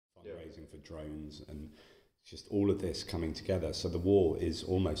fundraising for drones, and just all of this coming together. So the war is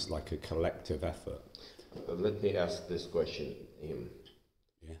almost like a collective effort. Let me ask this question.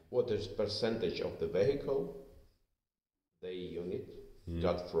 Yeah. What is percentage of the vehicle the unit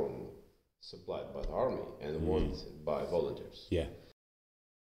got from supplied by the army and won by volunteers? Yeah.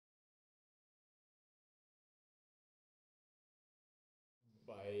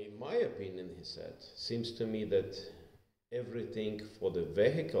 By my opinion, he said, seems to me that everything for the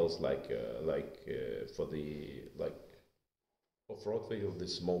vehicles, for the off-road vehicles, the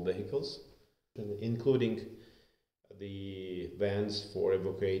small vehicles, including the vans for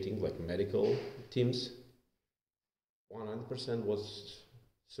evacuating, like medical teams, 100% was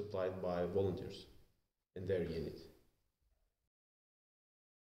supplied by volunteers in their unit.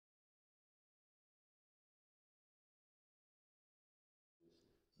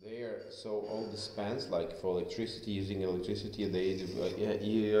 So all the spans, like for electricity, using electricity, they do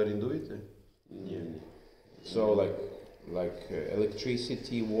it. Yeah. So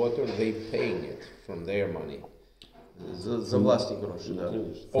electricity, water, they paying it from their money. За власні гроші, да.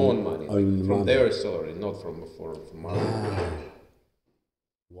 Own money, from their salary, not from our.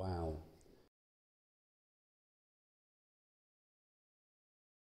 Wow.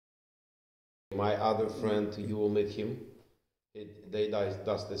 My other friend, you will meet him.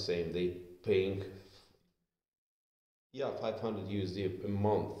 Does the same. They paying 500 USD a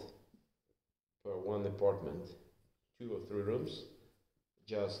month for one apartment, 2 or 3 rooms.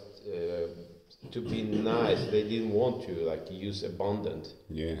 Just to be nice, they didn't want to use abundant.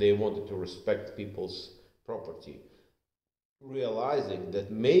 Yeah. They wanted to respect people's property, realizing that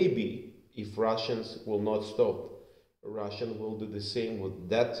maybe if Russians will not stop, Russian will do the same with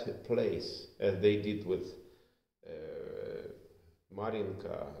that place as they did with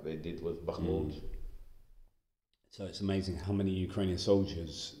Marinka, they did with Bakhmut. So it's amazing how many Ukrainian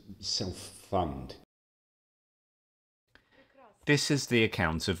soldiers self-fund. This is the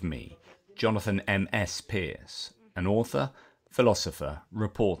account of me, Jonathan M.S. Pierce, an author, philosopher,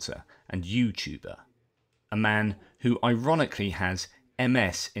 reporter and YouTuber. A man who ironically has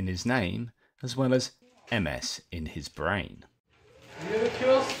MS in his name as well as MS in his brain.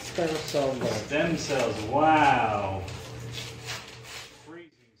 Stem cells, wow!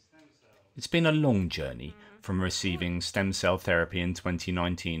 It's been a long journey from receiving stem cell therapy in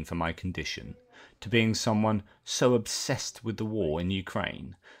 2019 for my condition to being someone so obsessed with the war in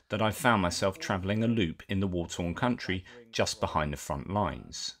Ukraine that I found myself travelling a loop in the war-torn country just behind the front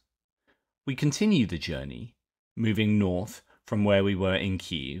lines. We continue the journey, moving north from where we were in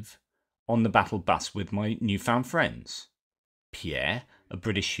Kyiv, on the battle bus with my newfound friends. Pierre, a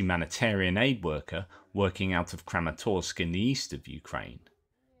British humanitarian aid worker working out of Kramatorsk in the east of Ukraine.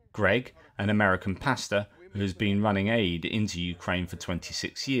 Greg, an American pastor who has been running aid into Ukraine for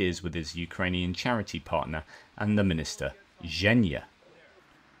 26 years with his Ukrainian charity partner, and the minister, Zhenya.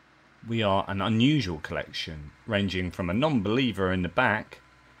 We are an unusual collection, ranging from a non-believer in the back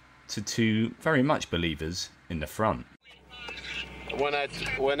to 2 very much believers in the front.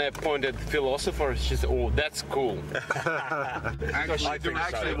 When I pointed philosopher, she said, "Oh, that's cool."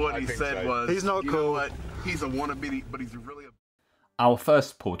 Actually, what he said was, he's not cool. He's a wannabe, but he's really a... Our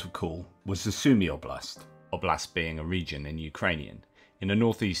first port of call was the Sumy Oblast, Oblast being a region in Ukrainian, in the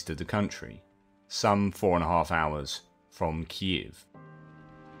northeast of the country, some 4.5 hours from Kyiv.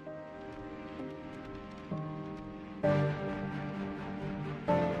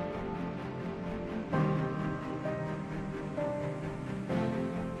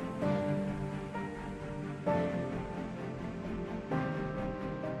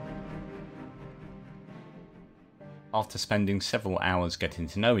 After spending several hours getting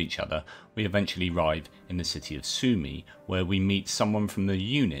to know each other, we eventually arrive in the city of Sumy, where we meet someone from the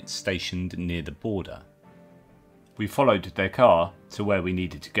unit stationed near the border. We followed their car to where we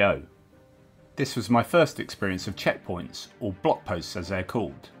needed to go. This was my first experience of checkpoints, or block posts as they're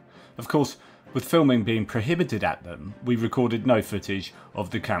called. Of course, with filming being prohibited at them, we recorded no footage of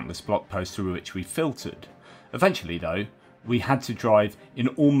the countless block posts through which we filtered. Eventually though, we had to drive in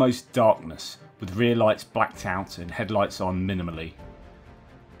almost darkness, with rear lights blacked out and headlights on minimally.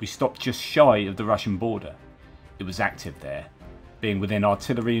 We stopped just shy of the Russian border. It was active there, being within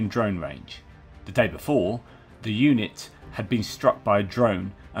artillery and drone range. The day before, the unit had been struck by a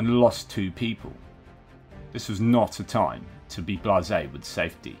drone and lost 2 people. This was not a time to be blasé with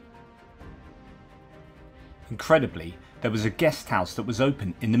safety. Incredibly, there was a guest house that was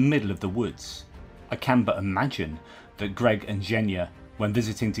open in the middle of the woods. I can but imagine that Greg and Zhenya, when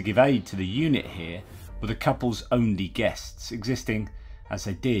visiting to give aid to the unit here, were the couple's only guests, existing, as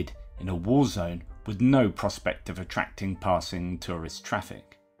they did, in a war zone with no prospect of attracting passing tourist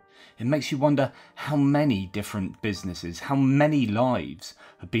traffic. It makes you wonder how many different businesses, how many lives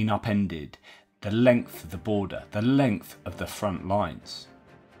have been upended, the length of the border, the length of the front lines.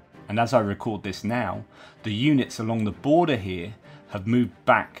 And as I record this now, the units along the border here have moved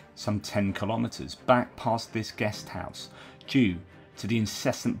back some 10 kilometres, back past this guest house, due to the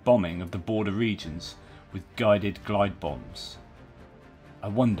incessant bombing of the border regions with guided glide bombs. I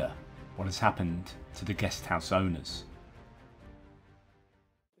wonder what has happened to the guest house owners.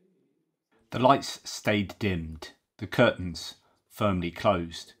 The lights stayed dimmed, the curtains firmly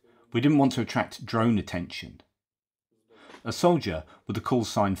closed. We didn't want to attract drone attention. A soldier with the call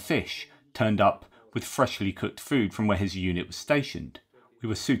sign Fish turned up with freshly cooked food from where his unit was stationed. We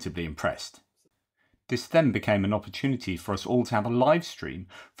were suitably impressed. This then became an opportunity for us all to have a live stream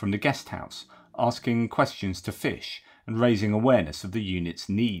from the guest house, asking questions to Fish and raising awareness of the unit's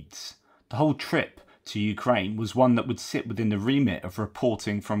needs. The whole trip to Ukraine was one that would sit within the remit of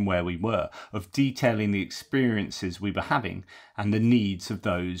reporting from where we were, of detailing the experiences we were having and the needs of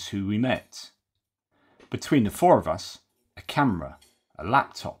those who we met. Between the four of us, a camera, a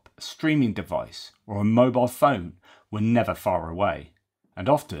laptop, a streaming device or a mobile phone were never far away, and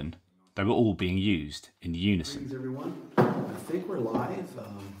often they were all being used in unison. Greetings everyone, I think we're live.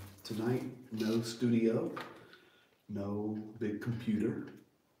 Tonight, no studio, no big computer.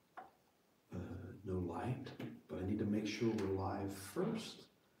 No light, but I need to make sure we're live first.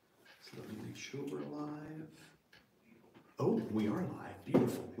 So let me make sure we're live. Oh, we are live.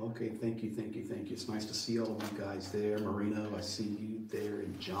 Beautiful. Okay, thank you. It's nice to see all of you guys there. Marino, I see you there,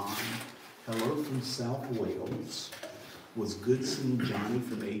 and John. Hello from South Wales. Was good seeing Johnny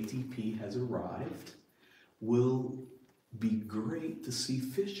from ATP has arrived. Will be great to see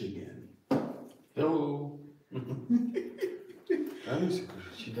Fish again. Hello.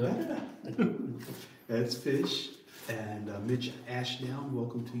 That's Fish. And Mitch Ashdown,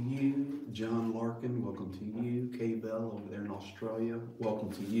 welcome to you. John Larkin, welcome to you. Kay Bell over there in Australia,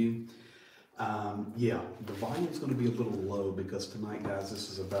 welcome to you. Yeah, the volume is going to be a little low because tonight, guys, this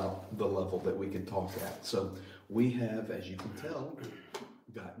is about the level that we can talk at. So we have, as you can tell,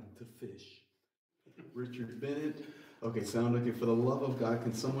 gotten to Fish. Richard Bennett. Okay, sound okay. For the love of God,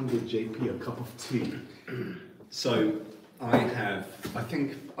 can someone get JP a cup of tea? So I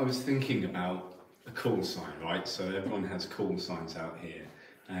think I was thinking about a call sign, right? So everyone has call signs out here.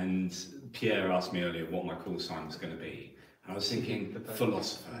 And Pierre asked me earlier what my call sign was going to be. I was thinking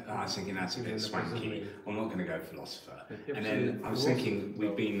philosopher. I was thinking that's a bit swanky. I'm not going to go philosopher. And then I was thinking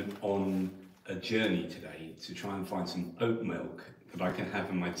we've been on a journey today to try and find some oat milk that I can have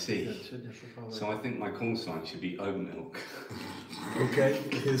in my tea. So I think my call sign should be oat milk. Okay,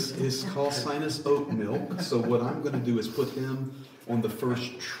 his call sign is oat milk. So what I'm going to do is put him on the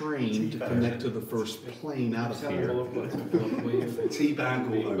first train to connect to the first plane out of here. Tea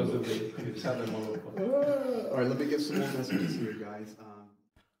bag or oat All right, let me get some more messages here, guys.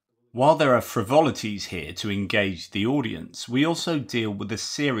 While there are frivolities here to engage the audience, we also deal with the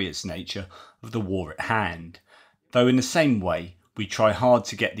serious nature of the war at hand, though in the same way we try hard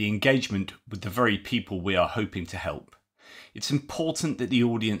to get the engagement with the very people we are hoping to help. It's important that the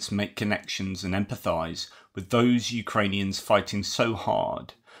audience make connections and empathise with those Ukrainians fighting so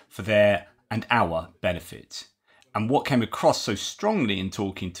hard for their and our benefit. And what came across so strongly in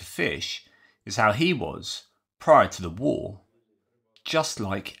talking to Fish is how he was, prior to the war, just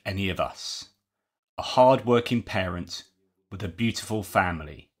like any of us. A hard-working parent with a beautiful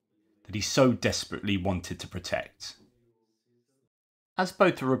family that he so desperately wanted to protect. As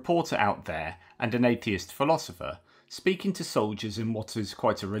both a reporter out there and an atheist philosopher, speaking to soldiers in what is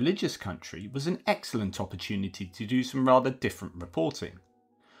quite a religious country was an excellent opportunity to do some rather different reporting.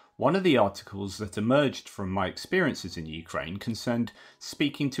 One of the articles that emerged from my experiences in Ukraine concerned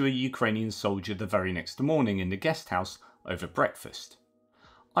speaking to a Ukrainian soldier the very next morning in the guest house over breakfast.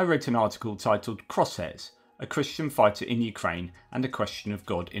 I wrote an article titled Crosshairs, a Christian fighter in Ukraine and a question of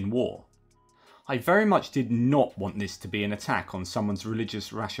God in war. I very much did not want this to be an attack on someone's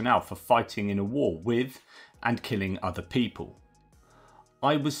religious rationale for fighting in a war with and killing other people.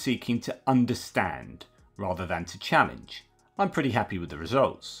 I was seeking to understand rather than to challenge. I'm pretty happy with the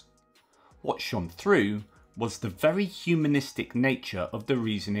results. What shone through was the very humanistic nature of the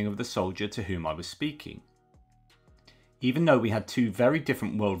reasoning of the soldier to whom I was speaking. Even though we had two very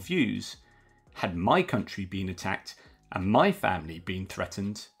different worldviews, had my country been attacked and my family been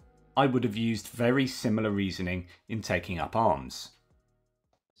threatened, I would have used very similar reasoning in taking up arms.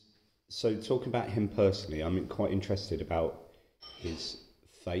 So talking about him personally, I'm quite interested about his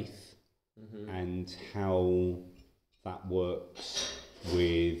faith and how that works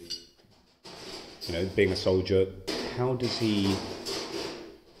with, being a soldier. How does he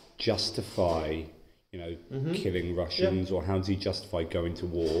justify, killing Russians, or how does he justify going to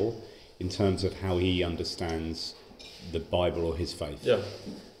war in terms of how he understands the Bible or his faith? Yeah.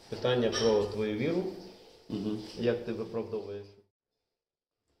 Питання про твою віру. Як ти виправдовуєш?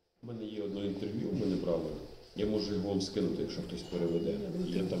 У мене є одне інтерв'ю, ми не брали. Я можу його вам скинути, якщо хтось переведе.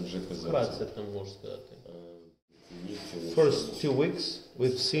 Я там вже казав. Вкратце там можеш сказати. First 2 weeks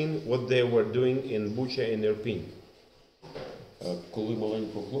we've seen what they were doing in Bucha and Irpin. Коли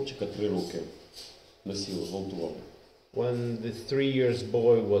маленького хлопчика 3 роки насилу, гвалтували. When the 3 years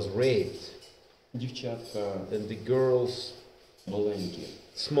boy was raped. Дівчатка and the girls, маленькі.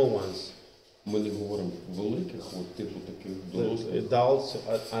 small ones. Ми не говоримо великих, от типу таких дорослих. Adults,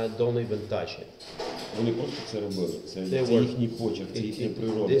 I don't even touch it. Вони просто це робили. Це їхній почерк, це їхня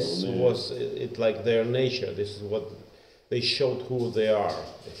природа. This was it like their nature. This is what they showed who they are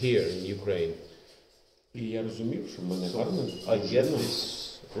here in Ukraine. І я розумів, що в мене гарно. I get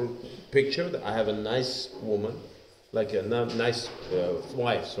this picture that I have a nice woman, like a nice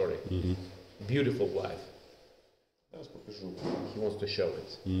wife, sorry. Beautiful wife. Зараз покажу. He wants to show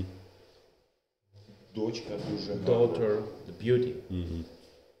it. Дочка дуже гарна. Daughter, the beauty.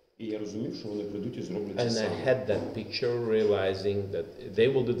 І я розумів, що вони прийдуть і зроблять це And I саме. had that picture realizing that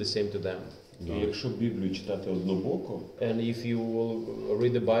they will do the same to them. І якщо Біблію читати однобоко, And if you will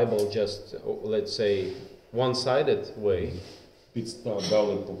read the Bible just, let's say, one-sided way, підстав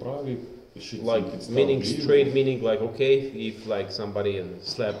дали по правій, like meaning straight, meaning like, okay, if like somebody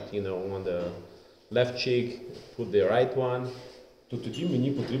slapped, on the left cheek, put the right one. То тоді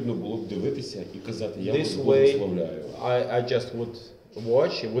мені потрібно було б дивитися і казати, я вас This way, благословляю. I just would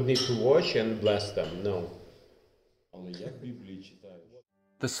would need to watch and bless them. No. Але як Біблії читаєш?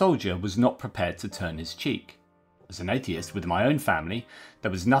 The soldier was not prepared to turn his cheek. As an atheist with my own family,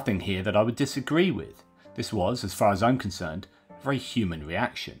 there was nothing here that I would disagree with. This was, as far as I'm concerned, a very human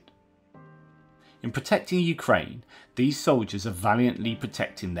reaction. In protecting Ukraine, these soldiers are valiantly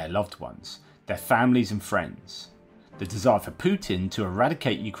protecting their loved ones, their families and friends. The desire for Putin to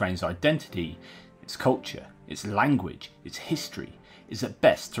eradicate Ukraine's identity, its culture, its language, its history, is at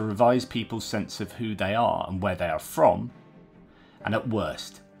best to revise people's sense of who they are and where they are from, and at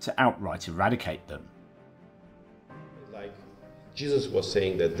worst, to outright eradicate them. Like Jesus was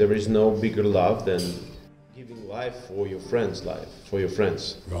saying that there is no bigger love than giving life for your friends' life, for your friends.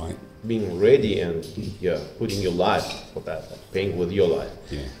 Right. Being ready and putting your life for that, like paying with your life.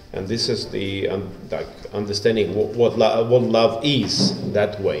 Yeah. And this is the understanding what love is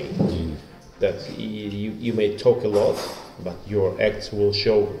that way. That you may talk a lot, but your acts will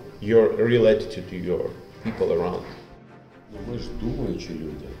show your real attitude to your people around. Ми ж думаючі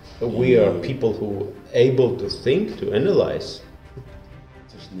люди. We are people who are able to think, to analyze.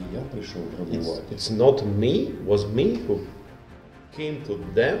 Це ж не я прийшов грабувати. It's not me, was me who came to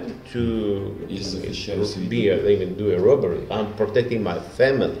them to do a robbery. I'm protecting my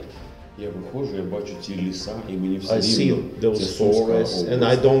family. Я виходжу, я бачу ці ліса, і мені все I see рівно. those Це Сумська forests, and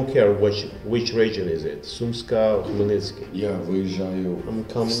I область. don't care which region is it, Sumska or Khmelnytsky. Я виїжджаю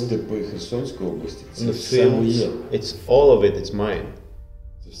I'm coming. в степи Херсонської області. In Це the все моє. fields, it's all of it, it's mine.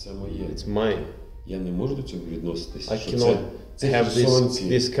 Це все моє. It's mine. Я не можу до цього відноситися, I що cannot це have херсонці.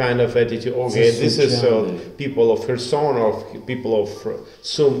 this kind of attitude. Okay, this is people of Kherson or people of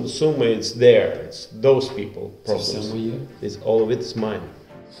Sumy. It's there. It's those people. Це все Problems. моє. It's all of it is mine.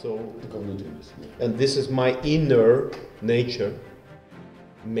 So, Така внутрішня смерть. and this is my inner nature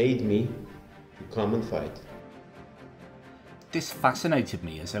made me to come and fight. This fascinated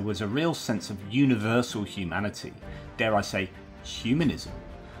me as there was a real sense of universal humanity, dare I say humanism,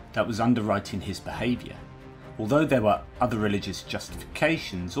 that was underwriting his behaviour. Although there were other religious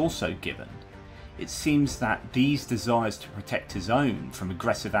justifications also given, it seems that these desires to protect his own from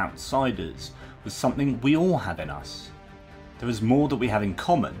aggressive outsiders was something we all have in us. There is more that we have in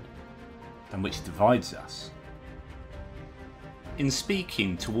common than which divides us. In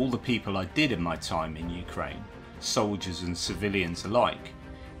speaking to all the people I did in my time in Ukraine, soldiers and civilians alike,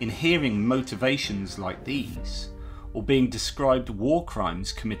 in hearing motivations like these, or being described war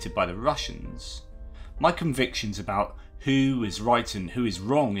crimes committed by the Russians, my convictions about who is right and who is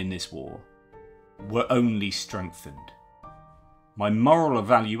wrong in this war were only strengthened. My moral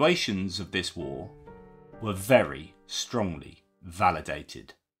evaluations of this war were very strongly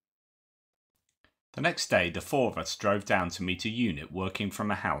validated. The next day, the 4 of us drove down to meet a unit working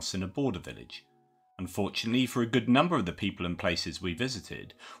from a house in a border village. Unfortunately, for a good number of the people and places we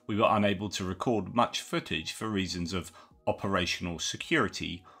visited, we were unable to record much footage for reasons of operational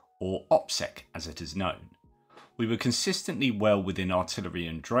security, or OPSEC as it is known. We were consistently well within artillery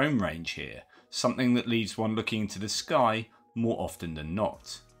and drone range here, something that leaves one looking into the sky more often than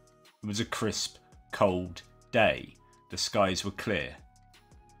not. It was a crisp, cold day. The skies were clear.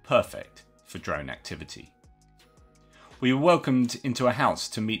 Perfect for drone activity. We were welcomed into a house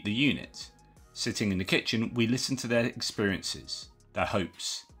to meet the unit. Sitting in the kitchen, we listened to their experiences, their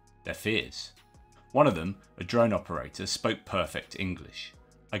hopes, their fears. One of them, a drone operator, spoke perfect English.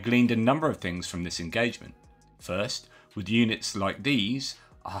 I gleaned a number of things from this engagement. First, with units like these,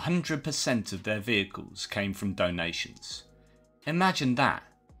 100% of their vehicles came from donations. Imagine that.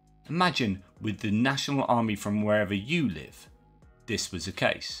 Imagine with the National Army from wherever you live, this was the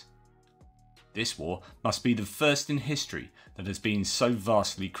case. This war must be the first in history that has been so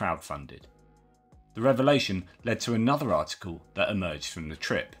vastly crowdfunded. The revelation led to another article that emerged from the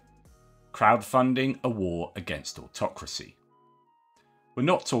trip. Crowdfunding a war against autocracy. We're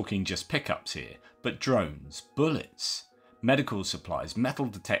not talking just pickups here, but drones, bullets, medical supplies, metal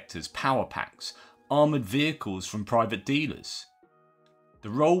detectors, power packs, armoured vehicles from private dealers. The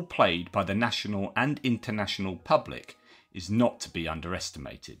role played by the national and international public is not to be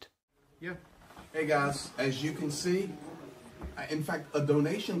underestimated. Yeah. Hey guys, as you can see, in fact, a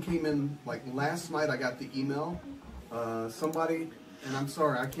donation came in like last night. I got the email. Somebody, and I'm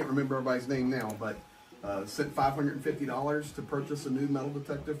sorry, I can't remember everybody's name now, but sent $550 to purchase a new metal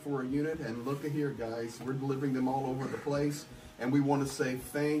detector for a unit. And look at here, guys, we're delivering them all over the place, and we want to say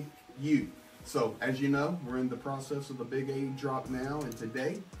thank you. So, as you know, we're in the process of the big aid drop now, and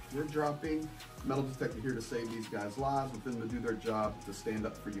today we're dropping metal detector here to save these guys' lives, with them to do their job, to stand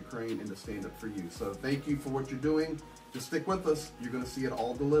up for Ukraine and to stand up for you. So thank you for what you're doing. Just stick with us. You're going to see it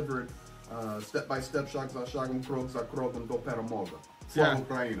all delivered step by step. Shag za shagom, krok za krokiem do перемоги. Slava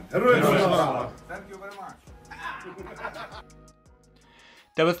Ukraina. Thank you very much.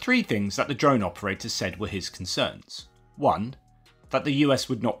 There were three things that the drone operator said were his concerns. One, that the US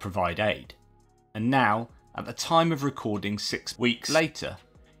would not provide aid. And now, at the time of recording 6 weeks later,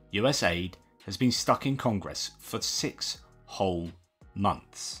 US aid has been stuck in Congress for 6 whole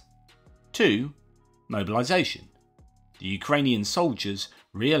months. 2. Mobilisation. The Ukrainian soldiers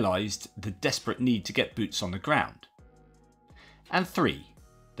realised the desperate need to get boots on the ground. And 3.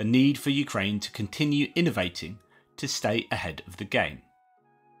 The need for Ukraine to continue innovating to stay ahead of the game.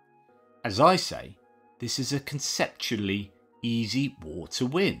 As I say, this is a conceptually easy war to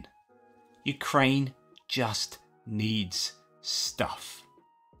win. Ukraine just needs stuff.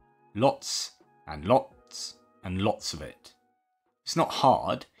 Lots and lots and lots of it. It's not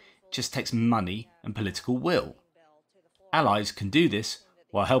hard, it just takes money and political will. Allies can do this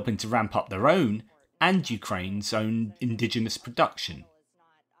while helping to ramp up their own and Ukraine's own indigenous production.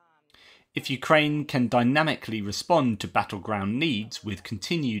 If Ukraine can dynamically respond to battleground needs with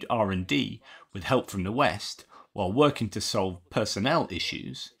continued R&D with help from the West, while working to solve personnel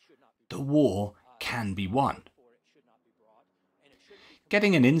issues, the war can be won.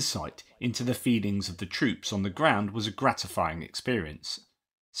 Getting an insight into the feelings of the troops on the ground was a gratifying experience.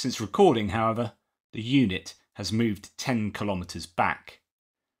 Since recording, however, the unit has moved 10 kilometres back,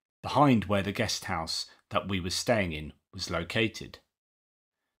 behind where the guest house that we were staying in was located.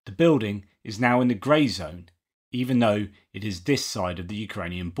 The building is now in the grey zone, even though it is this side of the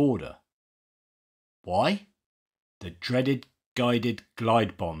Ukrainian border. Why? The dreaded guided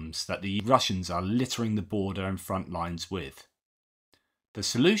glide bombs that the Russians are littering the border and front lines with. The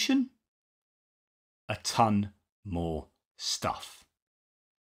solution? A ton more stuff.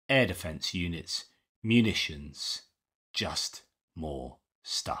 Air defence units, munitions, just more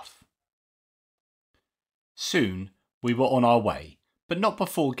stuff. Soon we were on our way, but not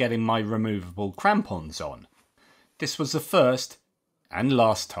before getting my removable crampons on. This was the first and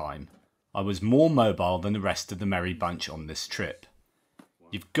last time I was more mobile than the rest of the merry bunch on this trip.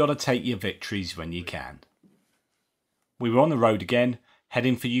 You've got to take your victories when you can. We were on the road again,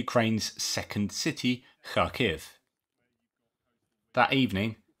 heading for Ukraine's second city, Kharkiv. That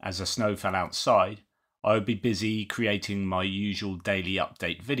evening, as the snow fell outside, I would be busy creating my usual daily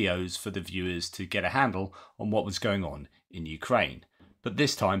update videos for the viewers to get a handle on what was going on in Ukraine. But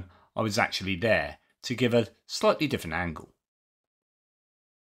this time, I was actually there to give a slightly different angle.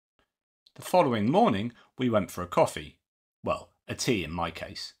 The following morning, we went for a coffee. Well, a tea in my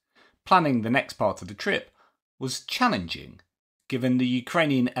case. Planning the next part of the trip was challenging, given the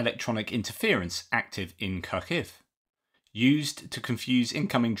Ukrainian electronic interference active in Kharkiv, used to confuse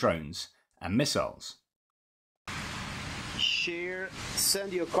incoming drones and missiles. Share,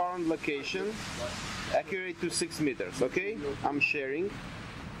 send your current location, accurate to 6 meters, okay? I'm sharing.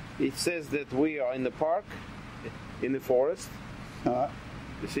 It says that we are in the park, in the forest,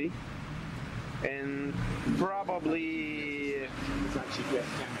 you see? And probably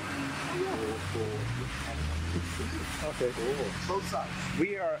Okay. Both sides.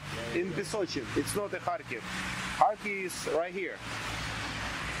 We are in Pesochin. It's not a Kharkiv. Kharkiv is right here.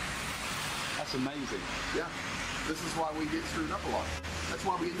 That's amazing. Yeah. This is why we get screwed up a lot. That's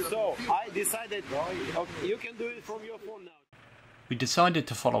why we ended up So in the field. I decided, okay, you can do it from your phone now. We decided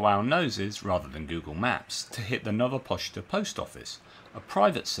to follow our noses rather than Google Maps to hit the Nova Pochta post office, a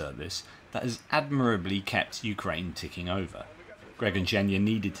private service that has admirably kept Ukraine ticking over. Greg and Zhenya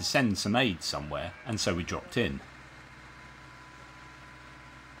needed to send some aid somewhere, and so we dropped in.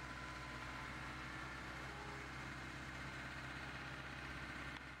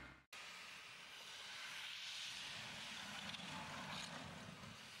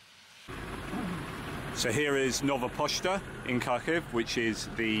 So here is Nova Pochta in Kharkiv, which is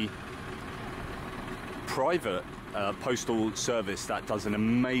the private postal service that does an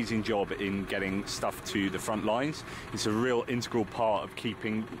amazing job in getting stuff to the front lines. It's a real integral part of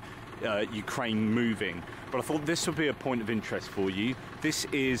keeping Ukraine moving. But I thought this would be a point of interest for you. This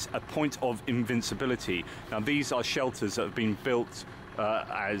is a point of invincibility. Now these are shelters that have been built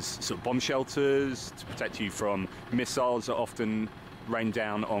as sort of bomb shelters to protect you from missiles that often rain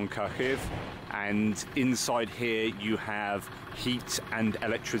down on Kharkiv, and inside here you have heat and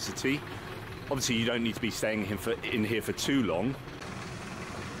electricity. Obviously you don't need to be staying in here for too long.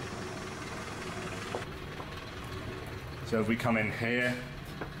 So if we come in here,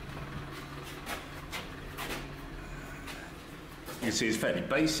 you can see it's fairly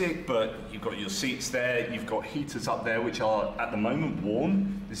basic, but you've got your seats there, you've got heaters up there which are at the moment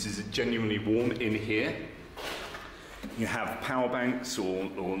warm. This is genuinely warm in here. You have power banks or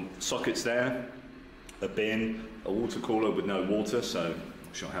sockets there, a bin, a water cooler with no water, so I'm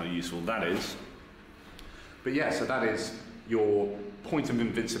not sure how useful that is. But yeah, so that is your point of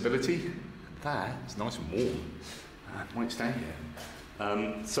invincibility. That is nice and warm. I might stay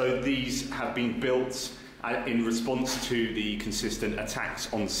here. So these have been built in response to the consistent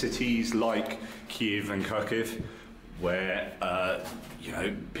attacks on cities like Kiev and Kharkiv, where you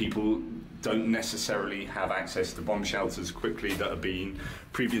know, people don't necessarily have access to bomb shelters quickly that have been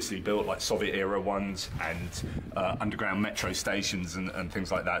previously built, like Soviet-era ones, and underground metro stations and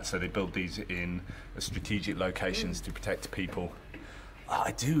things like that. So they build these in strategic locations to protect people.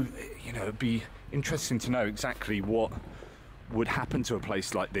 I do, you know, it'd be interesting to know exactly what would happen to a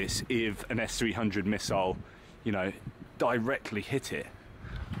place like this if an S-300 missile, you know, directly hit it.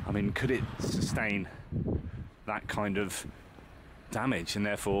 I mean, could it sustain that kind of damage? And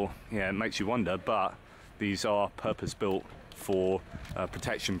therefore, yeah, it makes you wonder, but these are purpose-built for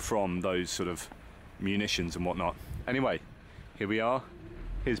protection from those sort of munitions and whatnot. Anyway, here we are.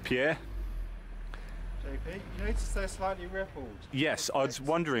 Here's Pierre. JP, you notice they're slightly rippled? Yes, I was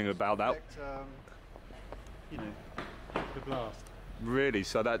wondering about that. You know, the blast. Really?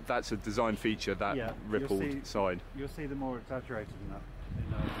 So that's a design feature, that rippled side. You'll see them more exaggerated than that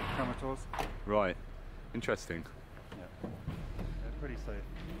in Kramators. Right. Interesting. Yeah. They're pretty safe.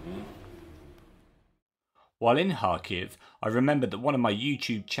 While in Kharkiv, I remembered that one of my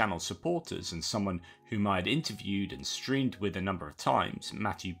YouTube channel supporters and someone whom I had interviewed and streamed with a number of times,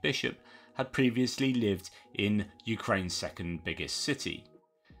 Matthew Bishop, had previously lived in Ukraine's second biggest city.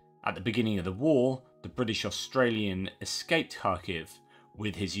 At the beginning of the war, the British Australian escaped Kharkiv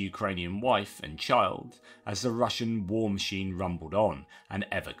with his Ukrainian wife and child as the Russian war machine rumbled on and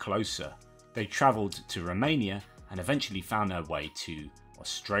ever closer. They travelled to Romania and eventually found their way to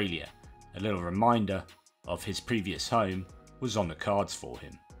Australia. A little reminder of his previous home was on the cards for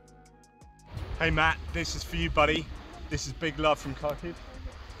him. Hey Matt, this is for you, buddy. This is big love from Kharkiv.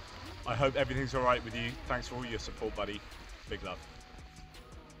 I hope everything's alright with you. Thanks for all your support, buddy. Big love.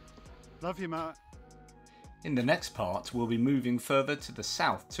 Love you, Matt. In the next part, we'll be moving further to the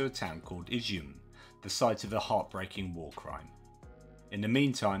south to a town called Izum, the site of a heartbreaking war crime. In the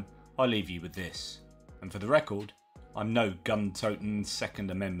meantime, I leave you with this. And for the record, I'm no gun-toting Second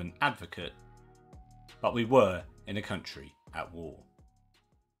Amendment advocate, but we were in a country at war.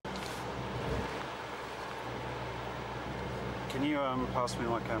 Can you pass me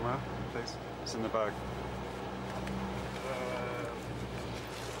my camera, please? It's in the bag.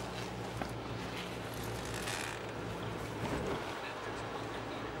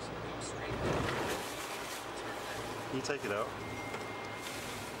 Can you take it out?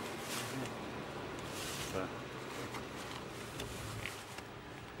 There.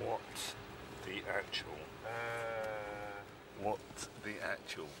 What the actual? What the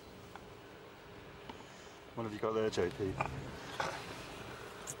actual? What have you got there, JP?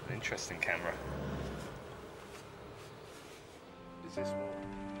 An interesting camera. Is this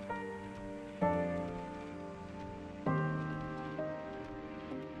one?